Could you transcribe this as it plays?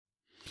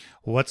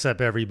What's up,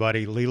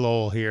 everybody?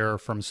 Lowell here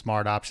from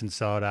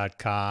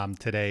smartoptionseller.com.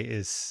 Today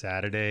is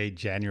Saturday,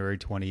 January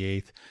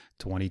 28th,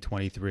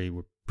 2023.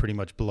 We're pretty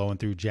much blowing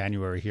through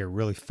January here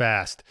really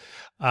fast.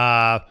 What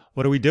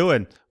are we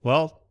doing?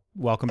 Well,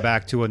 welcome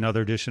back to another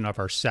edition of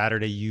our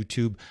Saturday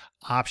YouTube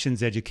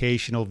options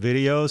educational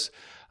videos.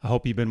 I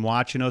hope you've been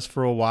watching us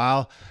for a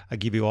while. I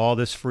give you all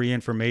this free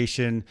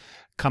information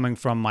coming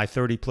from my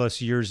 30 plus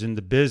years in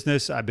the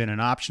business. I've been an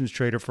options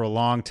trader for a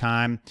long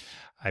time.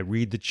 I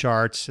read the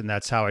charts, and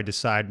that's how I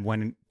decide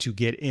when to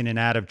get in and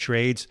out of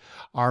trades.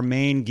 Our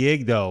main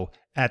gig, though,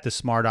 at the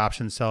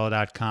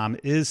smartoptionseller.com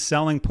is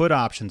selling put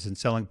options and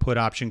selling put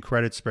option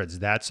credit spreads.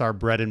 That's our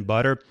bread and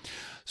butter.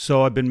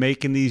 So I've been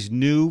making these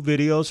new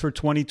videos for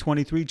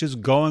 2023,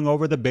 just going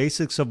over the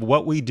basics of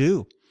what we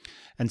do.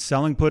 And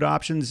selling put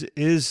options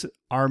is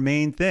our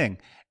main thing.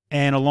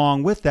 And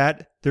along with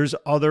that, there's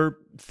other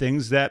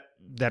things that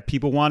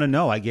people want to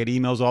know. I get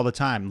emails all the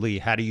time. Lee,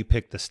 how do you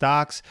pick the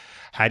stocks?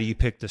 How do you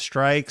pick the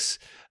strikes?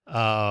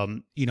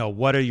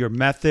 What are your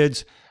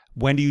methods?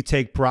 When do you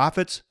take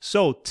profits?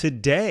 So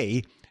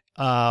today,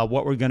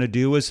 what we're going to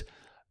do is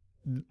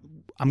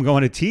I'm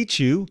going to teach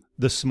you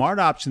the smart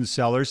option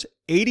sellers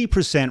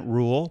 80%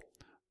 rule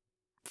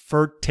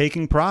for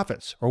taking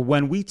profits, or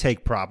when we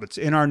take profits.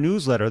 In our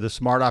newsletter, the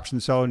Smart Option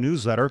Seller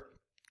newsletter,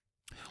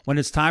 when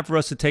it's time for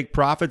us to take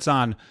profits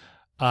on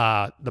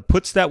the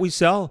puts that we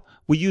sell,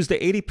 we use the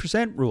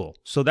 80% rule.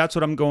 So that's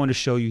what I'm going to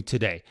show you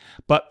today.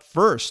 But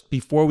first,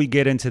 before we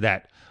get into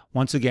that,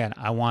 once again,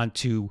 I want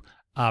to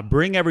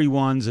bring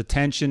everyone's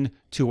attention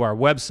to our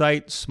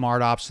website,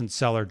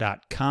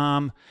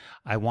 smartoptionseller.com.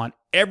 I want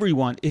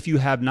everyone, if you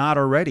have not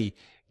already,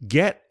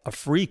 get a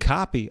free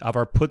copy of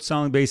our Put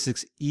Selling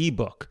Basics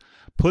ebook.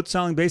 Put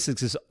Selling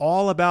Basics is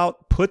all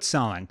about put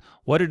selling,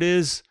 what it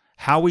is,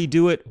 how we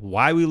do it,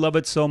 why we love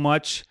it so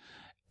much.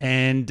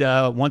 And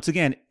once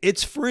again,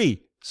 it's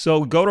free.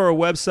 So go to our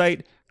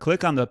website,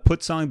 click on the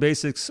Put Selling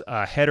Basics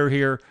header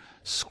here,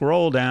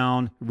 scroll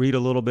down, read a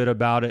little bit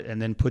about it,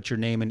 and then put your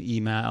name and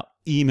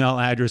email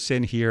address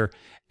in here,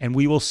 and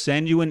we will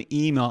send you an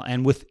email.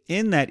 And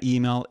within that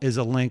email is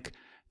a link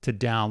to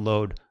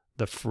download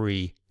the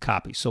free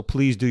copy. So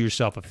please do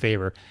yourself a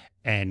favor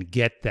and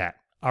get that.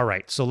 All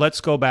right, so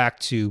let's go back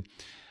to,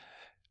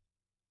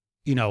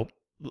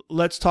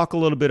 let's talk a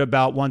little bit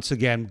about, once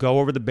again, go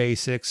over the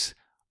basics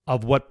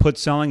of what put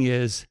selling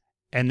is,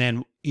 and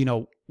then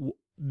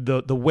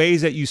the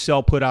ways that you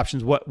sell put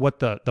options, what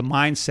the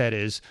mindset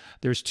is.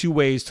 There's two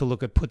ways to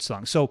look at put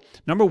selling. So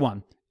number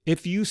one,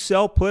 if you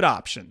sell put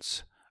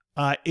options,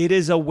 it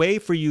is a way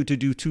for you to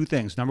do two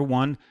things. Number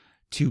one,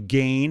 to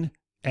gain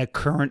a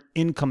current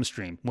income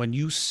stream. When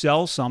you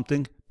sell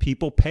something,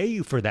 people pay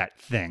you for that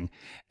thing.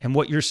 And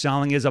what you're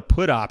selling is a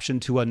put option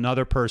to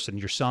another person.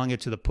 You're selling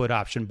it to the put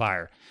option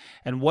buyer.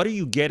 And what are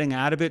you getting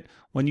out of it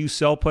when you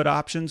sell put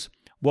options?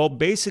 Well,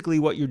 basically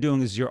what you're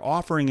doing is you're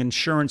offering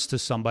insurance to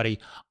somebody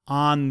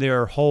on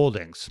their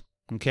holdings,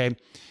 okay?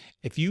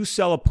 If you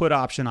sell a put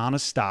option on a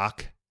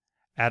stock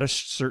at a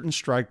certain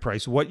strike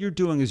price, what you're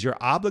doing is you're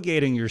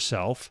obligating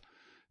yourself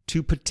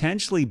to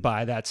potentially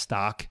buy that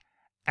stock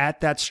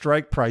at that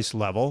strike price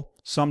level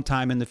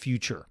sometime in the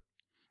future,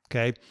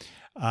 okay?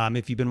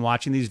 If you've been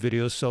watching these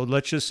videos, so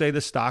let's just say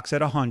the stock's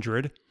at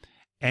 100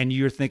 and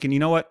you're thinking, you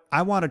know what,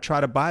 I want to try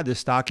to buy this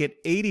stock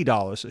at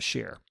 $80 a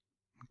share.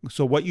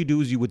 So what you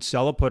do is you would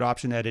sell a put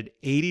option at an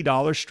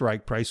 $80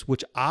 strike price,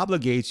 which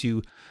obligates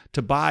you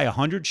to buy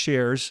 100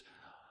 shares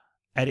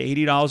at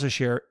 $80 a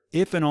share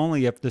if and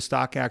only if the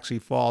stock actually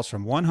falls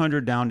from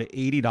 100 down to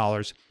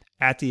 $80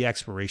 at the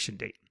expiration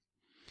date.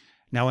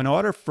 Now,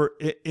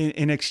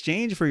 in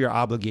exchange for your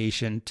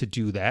obligation to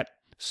do that,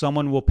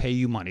 someone will pay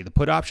you money. The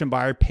put option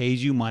buyer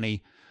pays you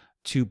money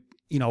to,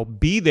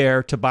 be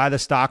there to buy the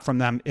stock from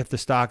them if the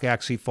stock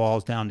actually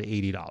falls down to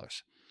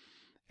 $80.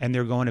 And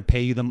they're going to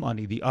pay you the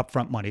money, the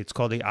upfront money. It's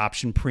called the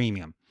option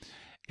premium.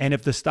 And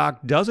if the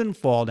stock doesn't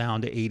fall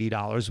down to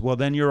 $80, well,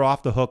 then you're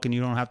off the hook and you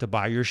don't have to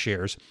buy your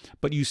shares,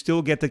 but you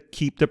still get to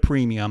keep the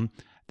premium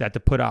that the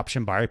put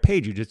option buyer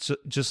paid you. It's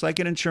just like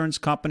an insurance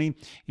company.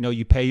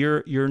 You pay your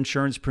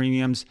insurance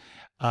premiums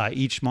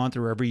each month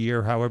or every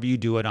year, however you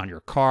do it, on your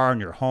car, on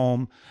your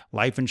home,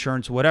 life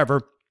insurance,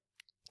 whatever.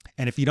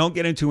 And if you don't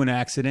get into an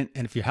accident,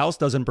 and if your house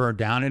doesn't burn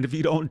down, and if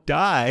you don't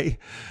die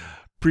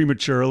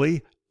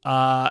prematurely,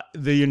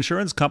 the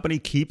insurance company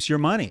keeps your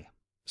money.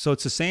 So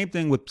it's the same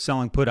thing with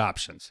selling put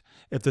options.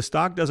 If the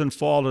stock doesn't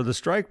fall to the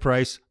strike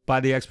price by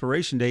the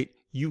expiration date,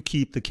 you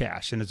keep the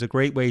cash. And it's a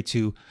great way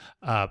to,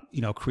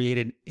 create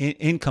an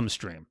income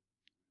stream.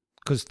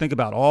 Because think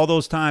about all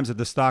those times that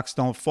the stocks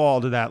don't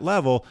fall to that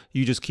level,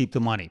 you just keep the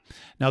money.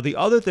 Now, the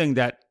other thing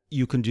that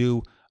you can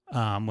do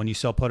when you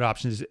sell put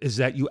options is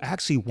that you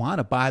actually want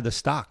to buy the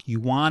stock. You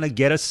want to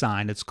get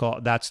assigned.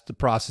 That's the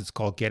process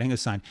called getting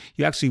assigned.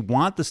 You actually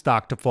want the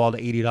stock to fall to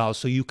 $80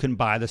 so you can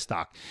buy the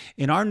stock.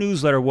 In our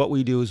newsletter, what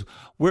we do is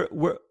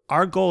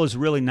our goal is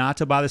really not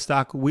to buy the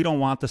stock. We don't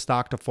want the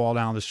stock to fall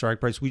down to the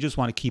strike price. We just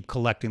want to keep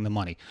collecting the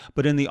money.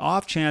 But in the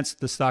off chance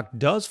the stock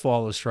does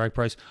fall to the strike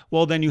price,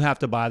 well, then you have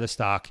to buy the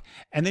stock.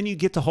 And then you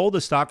get to hold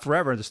the stock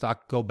forever. The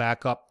stock go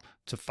back up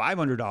to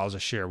 $500 a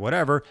share,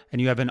 whatever,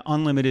 and you have an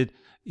unlimited,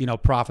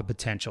 profit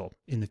potential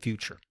in the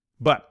future.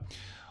 But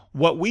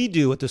what we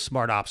do at the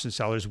Smart Option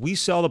Sellers, we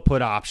sell the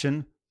put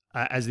option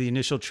as the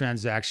initial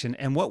transaction.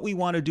 And what we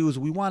want to do is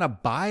we want to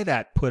buy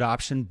that put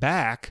option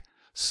back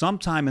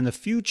sometime in the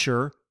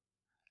future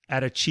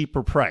at a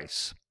cheaper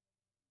price.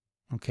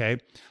 Okay,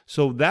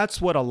 so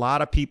that's what a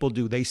lot of people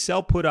do. They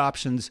sell put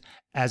options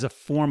as a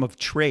form of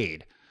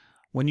trade.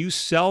 When you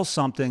sell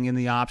something in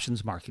the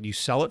options market, you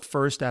sell it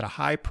first at a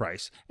high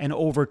price, and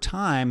over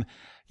time,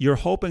 you're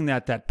hoping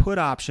that that put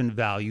option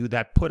value,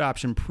 that put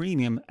option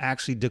premium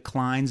actually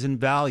declines in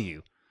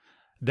value.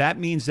 That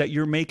means that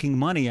you're making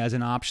money as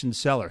an option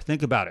seller.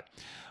 Think about it.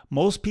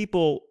 Most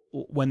people,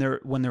 when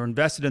they're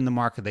invested in the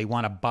market, they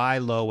want to buy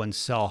low and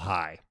sell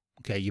high.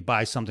 Okay, you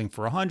buy something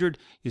for 100,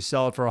 you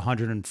sell it for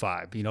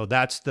 105.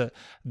 That's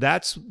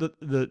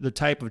the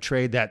type of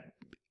trade that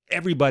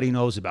everybody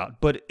knows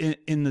about. But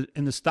in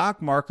the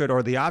stock market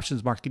or the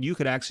options market, you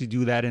could actually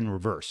do that in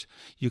reverse.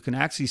 You can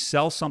actually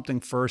sell something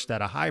first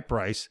at a high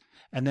price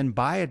and then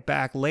buy it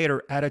back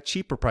later at a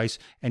cheaper price,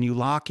 and you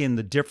lock in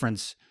the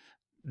difference,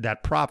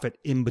 that profit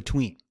in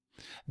between.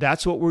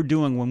 That's what we're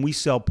doing when we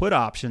sell put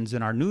options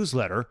in our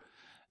newsletter,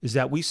 is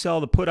that we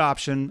sell the put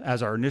option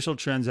as our initial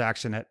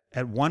transaction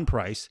at one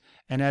price,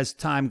 and as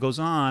time goes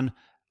on,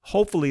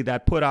 hopefully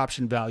that put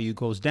option value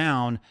goes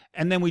down,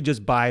 and then we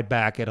just buy it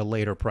back at a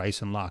later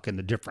price and lock in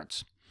the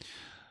difference.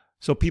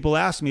 So people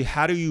ask me,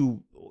 how do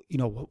you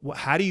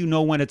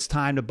know when it's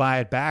time to buy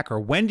it back, or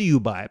when do you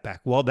buy it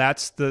back? Well,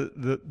 that's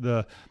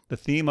the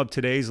theme of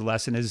today's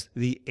lesson, is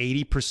the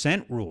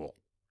 80% rule.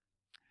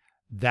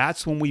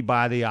 That's when we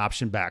buy the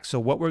option back. So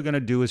what we're going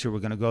to do is we're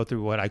going to go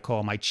through what I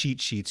call my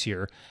cheat sheets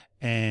here.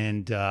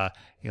 And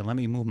let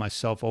me move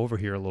myself over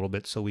here a little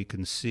bit so we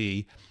can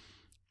see.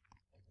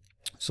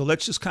 So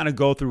let's just kind of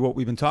go through what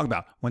we've been talking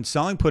about. When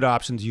selling put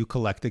options, you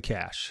collect the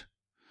cash.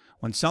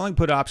 When selling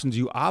put options,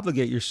 you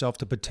obligate yourself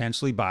to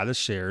potentially buy the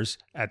shares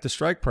at the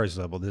strike price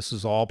level. This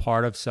is all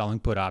part of selling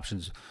put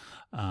options.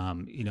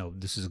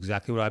 This is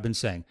exactly what I've been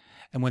saying.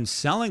 And when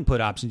selling put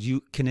options,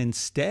 you can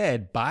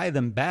instead buy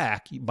them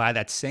back, buy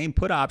that same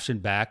put option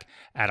back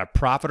at a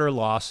profit or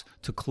loss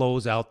to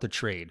close out the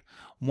trade.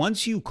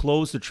 Once you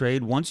close the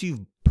trade, once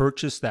you've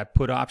purchased that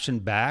put option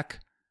back,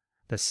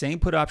 the same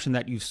put option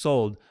that you've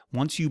sold,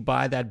 once you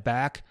buy that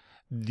back,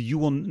 you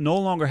will no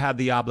longer have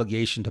the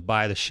obligation to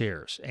buy the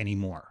shares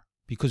anymore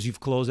because you've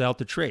closed out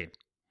the trade.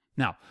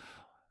 Now,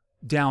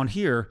 down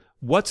here,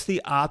 what's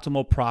the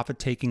optimal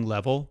profit-taking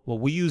level? Well,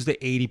 we use the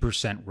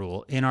 80%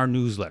 rule in our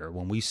newsletter.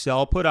 When we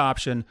sell a put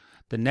option,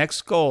 the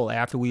next goal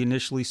after we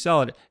initially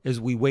sell it is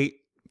we wait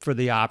for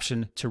the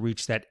option to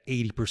reach that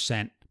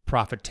 80%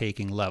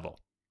 profit-taking level.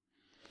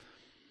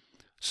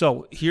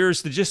 So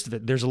here's the gist of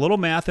it. There's a little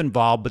math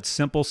involved, but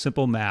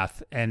simple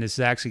math, and it's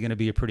actually going to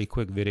be a pretty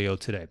quick video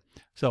today.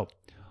 So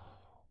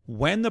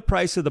when the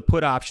price of the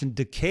put option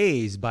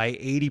decays by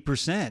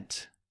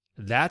 80%,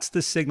 that's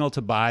the signal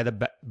to buy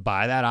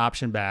that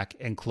option back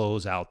and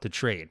close out the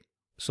trade.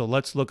 So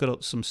let's look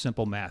at some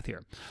simple math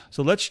here.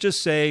 So let's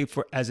just say,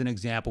 as an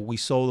example, we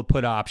sold the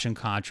put option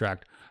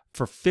contract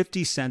for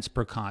 50 cents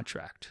per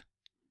contract.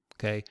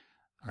 Okay.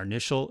 Our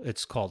initial,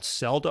 it's called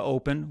sell to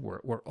open.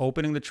 We're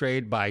opening the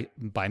trade by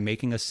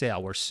making a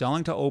sale. We're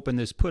selling to open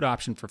this put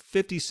option for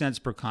 50 cents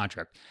per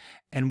contract.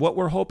 And what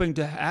we're hoping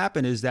to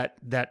happen is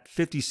that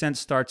 50 cents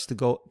starts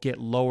to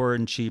get lower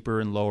and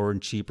cheaper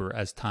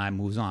as time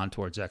moves on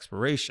towards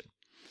expiration.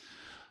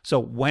 So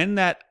when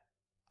that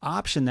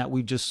option that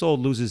we just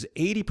sold loses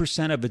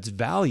 80% of its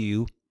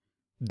value,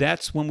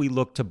 that's when we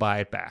look to buy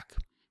it back.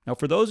 Now,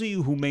 for those of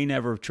you who may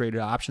never have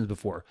traded options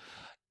before,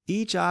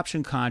 each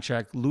option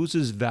contract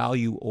loses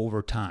value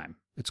over time.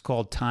 It's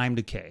called time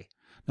decay.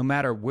 No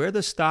matter where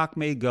the stock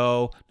may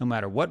go, no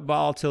matter what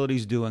volatility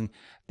is doing,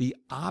 the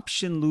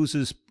option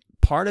loses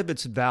part of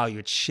its value.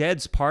 It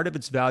sheds part of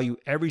its value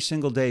every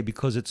single day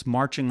because it's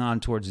marching on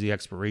towards the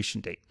expiration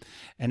date.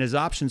 And as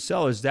option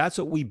sellers, that's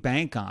what we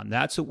bank on.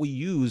 That's what we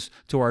use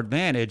to our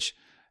advantage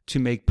to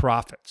make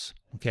profits.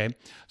 Okay,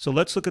 so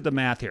let's look at the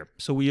math here.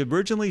 So we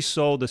originally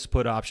sold this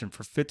put option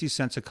for 50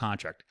 cents a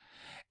contract.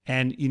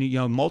 And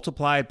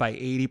multiply it by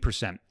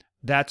 80%.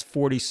 That's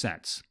 40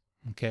 cents.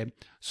 Okay.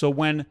 So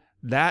when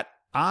that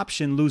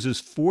option loses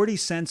 40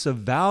 cents of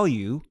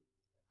value,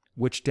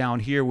 which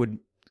down here would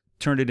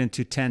turn it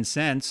into 10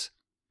 cents,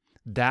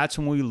 that's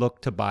when we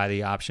look to buy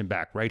the option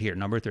back. Right here,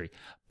 number 3.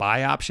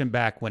 Buy option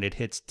back when it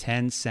hits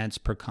 10 cents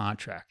per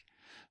contract.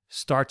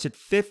 Starts at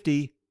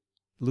 50,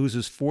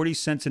 loses 40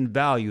 cents in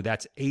value.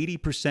 That's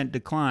 80%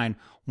 decline.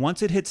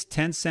 Once it hits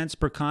 10 cents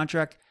per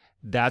contract,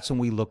 that's when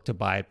we look to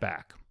buy it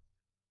back.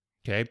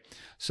 Okay,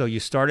 so you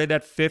started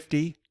at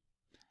 50,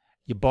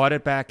 you bought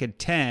it back at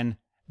 10,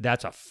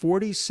 that's a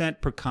 40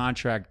 cent per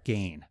contract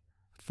gain.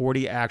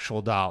 40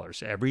 actual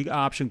dollars. Every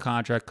option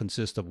contract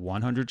consists of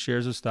 100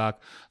 shares of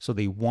stock. So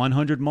the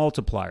 100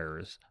 multiplier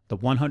is the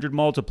 100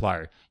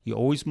 multiplier. You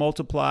always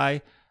multiply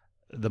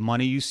the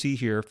money you see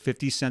here,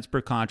 50 cents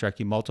per contract.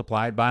 You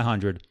multiply it by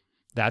 100.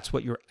 That's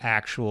what your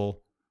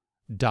actual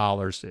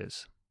dollars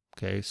is.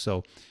 Okay,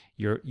 so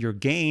your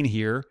gain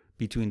here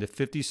between the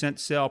 50-cent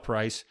sale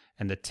price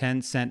and the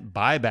 10-cent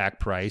buyback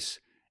price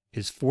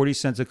is 40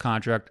 cents a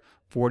contract,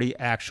 40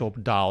 actual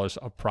dollars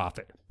of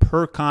profit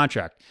per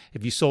contract.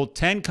 If you sold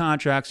 10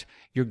 contracts,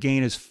 your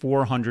gain is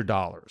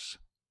 $400.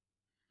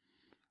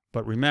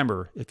 But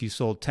remember, if you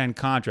sold 10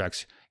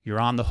 contracts, you're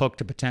on the hook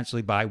to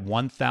potentially buy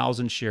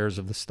 1,000 shares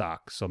of the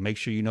stock. So make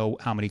sure you know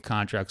how many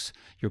contracts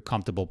you're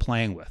comfortable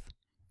playing with.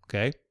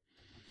 Okay?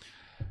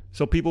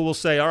 So people will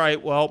say, all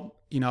right, well,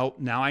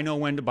 now I know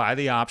when to buy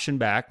the option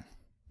back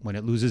when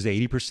it loses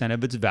 80%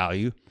 of its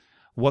value.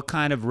 What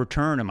kind of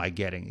return am I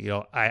getting?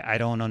 I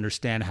don't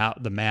understand how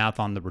the math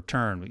on the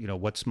return.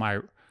 What's my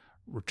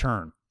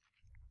return?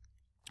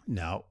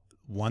 Now,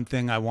 one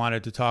thing I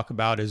wanted to talk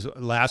about is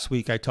last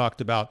week I talked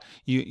about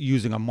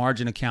using a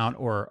margin account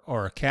or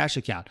a cash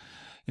account.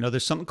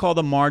 There's something called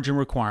a margin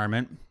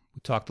requirement.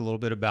 We talked a little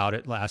bit about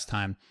it last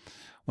time.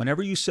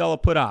 Whenever you sell a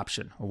put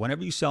option or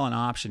whenever you sell an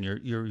option,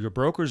 your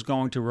broker is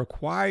going to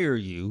require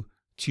you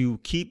to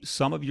keep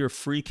some of your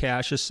free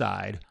cash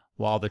aside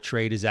while the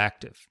trade is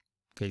active.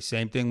 Okay,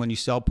 same thing when you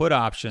sell put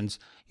options,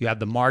 you have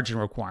the margin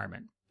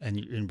requirement,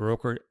 and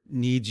broker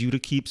needs you to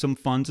keep some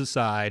funds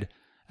aside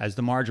as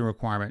the margin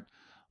requirement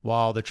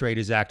while the trade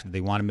is active.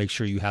 They want to make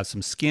sure you have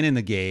some skin in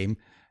the game,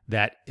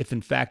 that if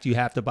in fact you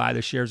have to buy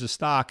the shares of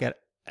stock at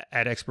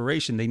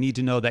expiration, they need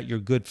to know that you're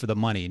good for the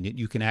money and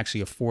you can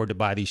actually afford to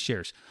buy these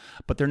shares.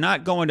 But they're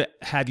not going to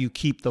have you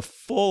keep the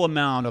full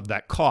amount of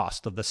that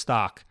cost of the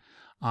stock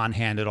on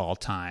hand at all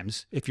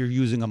times if you're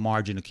using a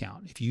margin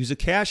account. If you use a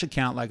cash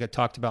account like I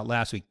talked about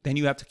last week, then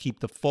you have to keep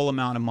the full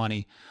amount of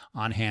money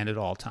on hand at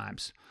all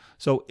times.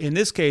 So in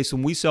this case,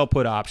 when we sell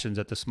put options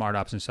at the Smart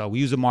Option Cell, we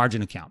use a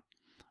margin account.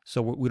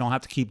 So we don't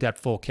have to keep that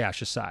full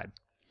cash aside.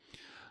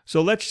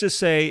 So let's just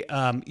say,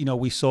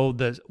 we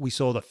sold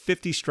a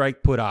 50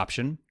 strike put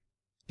option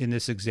in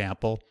this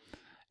example.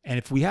 And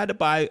if we had to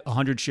buy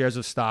 100 shares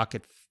of stock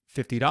at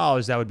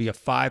 $50, that would be a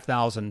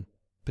 $5,000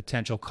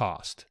 potential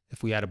cost.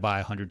 If we had to buy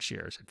 100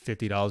 shares at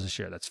 $50 a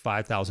share, that's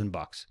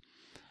 $5,000.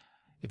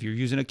 If you're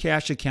using a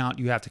cash account,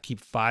 you have to keep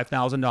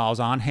 $5,000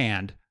 on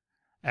hand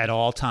at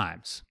all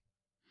times.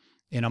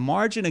 In a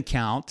margin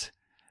account,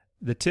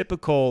 the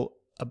typical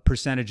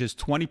percentage is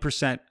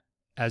 20%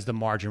 as the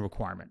margin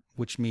requirement,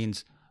 which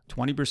means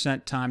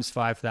 20% times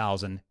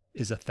 5,000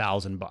 is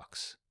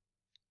 $1,000.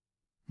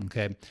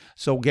 Okay,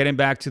 so getting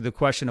back to the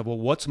question of, well,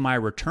 what's my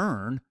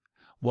return?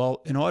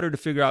 Well, in order to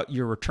figure out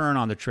your return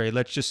on the trade,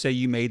 let's just say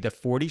you made the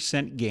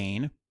 40-cent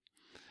gain.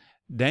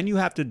 Then you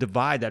have to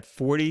divide that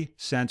 40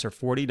 cents or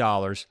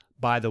 $40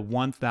 by the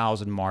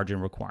 1,000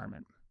 margin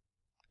requirement.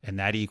 And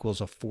that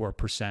equals a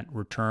 4%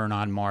 return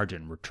on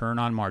margin. Return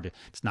on margin.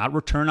 It's not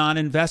return on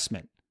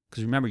investment.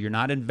 Because remember, you're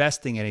not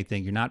investing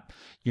anything.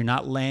 You're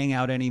not laying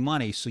out any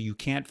money, so you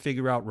can't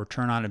figure out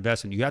return on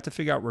investment. You have to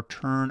figure out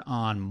return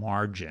on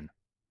margin.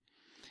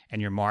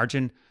 And your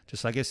margin,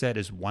 just like I said,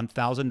 is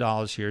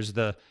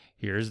 $1,000.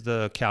 Here's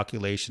the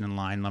calculation in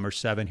line number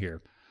 7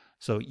 here.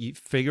 So you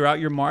figure out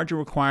your margin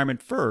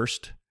requirement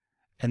first,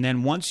 and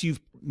then once you've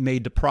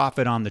made the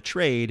profit on the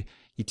trade,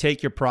 you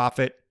take your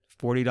profit,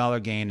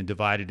 $40 gain, and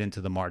divide it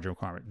into the margin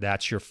requirement.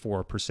 That's your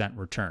 4%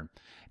 return.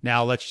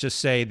 Now let's just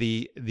say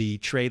the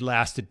trade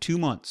lasted 2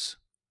 months.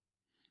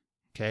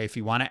 Okay, if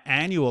you want to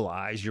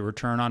annualize your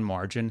return on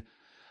margin,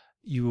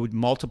 you would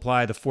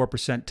multiply the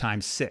 4%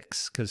 times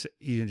 6, because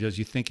as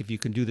you think if you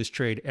can do this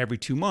trade every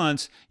 2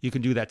 months, you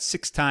can do that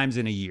 6 times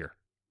in a year.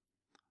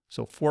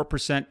 So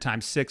 4%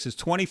 times 6 is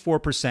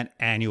 24%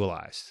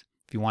 annualized.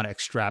 If you want to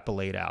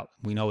extrapolate out,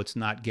 we know it's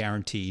not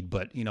guaranteed,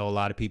 but a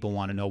lot of people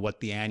want to know what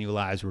the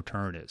annualized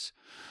return is.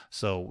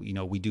 So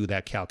we do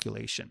that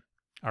calculation.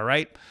 All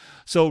right.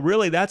 So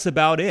really, that's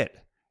about it.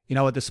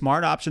 At the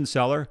Smart Option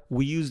Seller,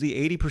 we use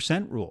the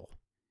 80% rule.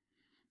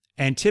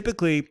 And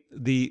typically,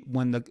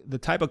 when the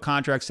type of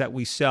contracts that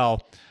we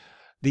sell,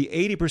 the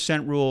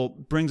 80% rule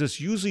brings us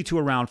usually to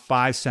around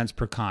 5 cents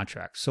per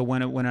contract. So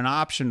when an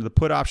option, the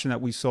put option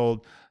that we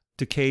sold,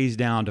 decays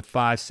down to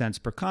 5 cents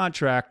per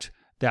contract,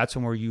 that's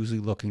when we're usually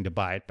looking to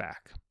buy it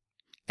back.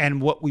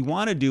 And what we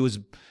want to do is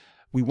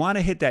we want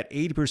to hit that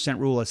 80%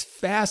 rule as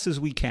fast as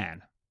we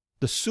can.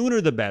 The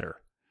sooner the better.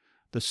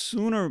 The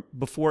sooner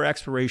before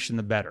expiration,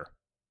 the better.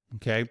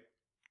 Okay?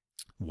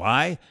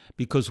 Why?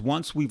 Because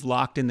once we've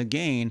locked in the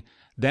gain,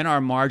 then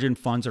our margin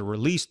funds are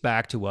released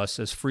back to us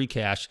as free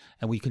cash,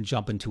 and we can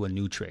jump into a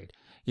new trade.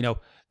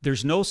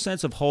 There's no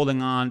sense of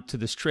holding on to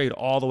this trade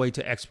all the way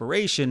to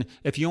expiration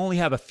if you only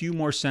have a few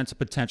more cents of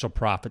potential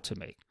profit to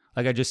make.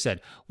 Like I just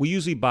said, we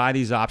usually buy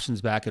these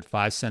options back at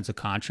 5 cents a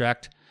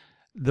contract.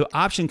 The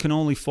option can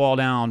only fall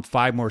down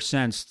 5 more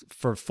cents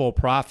for full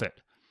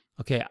profit.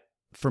 Okay,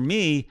 for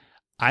me,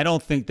 I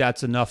don't think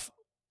that's enough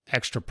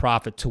extra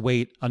profit to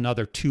wait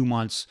another 2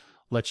 months,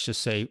 let's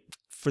just say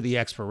for the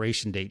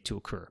expiration date to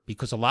occur,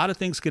 because a lot of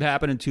things could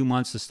happen in 2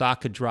 months. The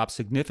stock could drop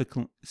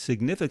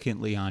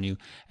significantly on you,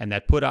 and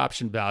that put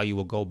option value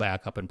will go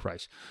back up in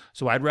price.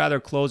 So I'd rather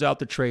close out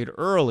the trade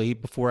early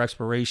before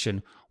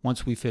expiration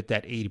once we've hit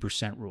that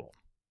 80% rule.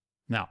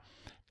 Now,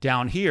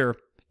 down here,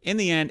 in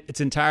the end, it's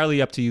entirely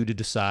up to you to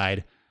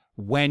decide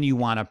when you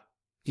want to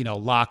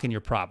lock in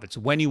your profits,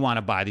 when you want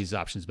to buy these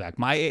options back.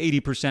 My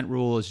 80%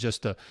 rule is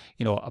just a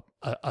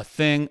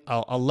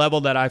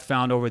level that I've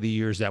found over the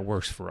years that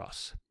works for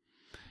us.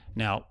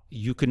 Now,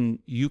 you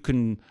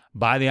can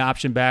buy the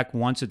option back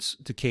once it's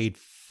decayed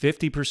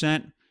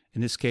 50%.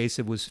 In this case,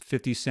 it was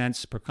 50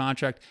 cents per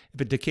contract. If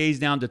it decays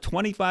down to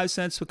 25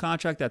 cents per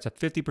contract, that's a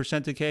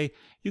 50% decay.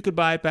 You could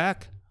buy it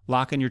back,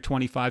 lock in your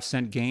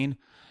 25-cent gain.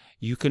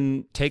 You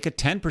can take a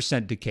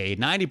 10% decay,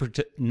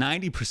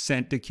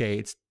 90% decay.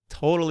 It's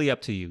totally up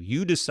to you.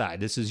 You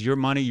decide. This is your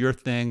money, your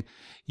thing.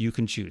 You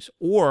can choose.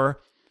 Or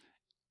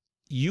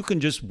you can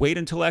just wait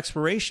until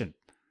expiration.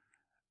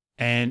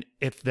 And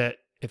if the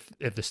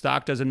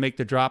stock doesn't make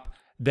the drop,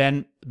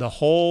 then the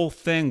whole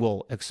thing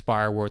will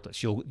expire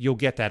worthless. You'll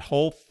get that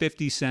whole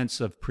 50 cents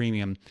of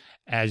premium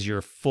as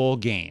your full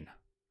gain.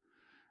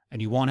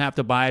 And you won't have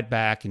to buy it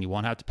back, and you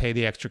won't have to pay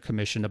the extra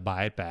commission to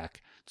buy it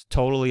back. It's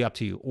totally up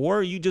to you.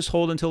 Or you just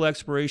hold until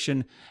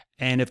expiration,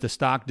 and if the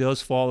stock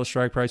does fall the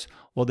strike price,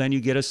 well, then you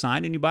get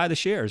assigned and you buy the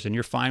shares, and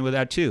you're fine with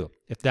that too,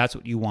 if that's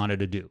what you wanted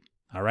to do.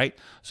 All right?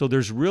 So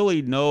there's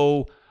really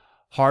no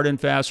hard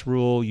and fast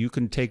rule. You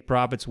can take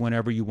profits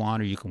whenever you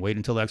want, or you can wait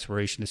until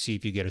expiration to see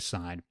if you get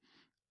assigned.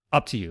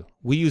 Up to you.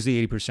 We use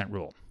the 80%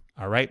 rule.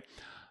 All right?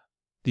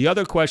 The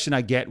other question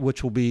I get,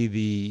 which will be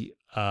the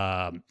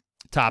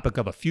topic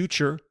of a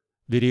future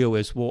video,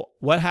 is, well,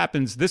 what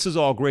happens? This is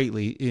all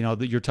greatly,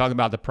 that you're talking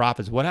about the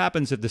profits. What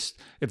happens if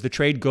the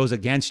trade goes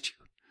against you?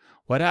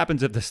 What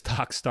happens if the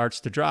stock starts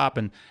to drop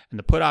and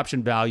the put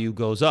option value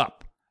goes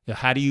up?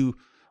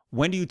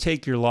 When do you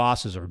take your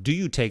losses, or do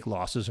you take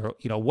losses, or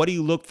what do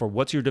you look for?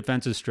 What's your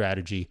defensive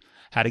strategy?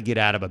 How to get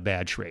out of a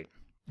bad trade?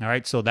 All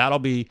right, so that'll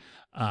be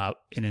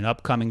in an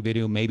upcoming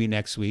video, maybe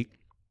next week.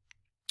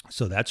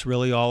 So that's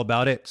really all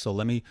about it. So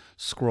let me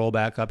scroll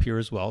back up here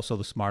as well. So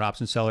the smart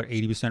option seller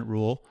 80%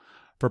 rule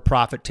for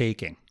profit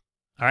taking.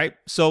 All right,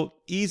 so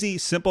easy,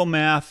 simple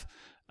math.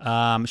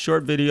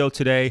 Short video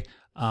today.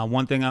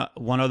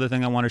 One other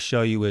thing I want to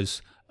show you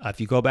is if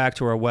you go back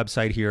to our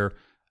website here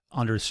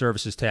under the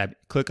services tab,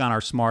 click on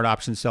our smart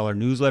option seller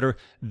newsletter.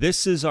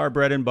 This is our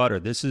bread and butter.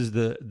 This is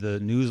the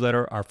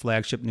newsletter, our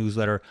flagship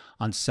newsletter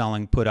on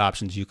selling put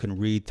options. You can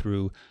read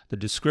through the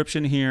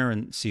description here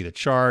and see the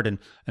chart and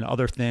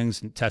other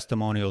things and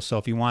testimonials. So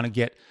if you want to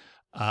get,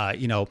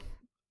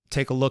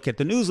 take a look at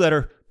the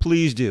newsletter,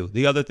 please do.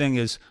 The other thing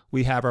is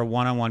we have our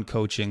one-on-one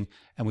coaching,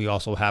 and we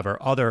also have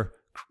our other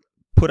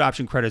put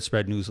option credit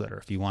spread newsletter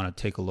if you want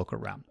to take a look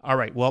around. All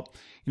right, well,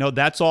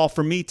 that's all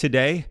for me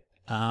today.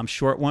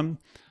 Short one.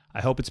 I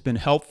hope it's been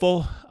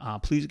helpful.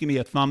 Please give me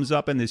a thumbs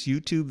up in this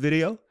YouTube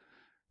video.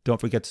 Don't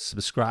forget to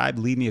subscribe.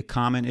 Leave me a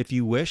comment if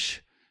you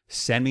wish.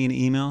 Send me an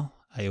email.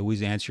 I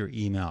always answer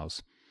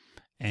emails.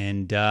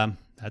 And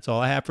that's all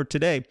I have for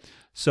today.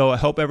 So I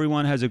hope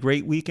everyone has a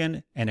great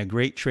weekend and a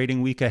great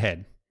trading week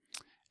ahead.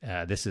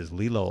 This is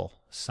Lowell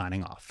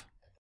signing off.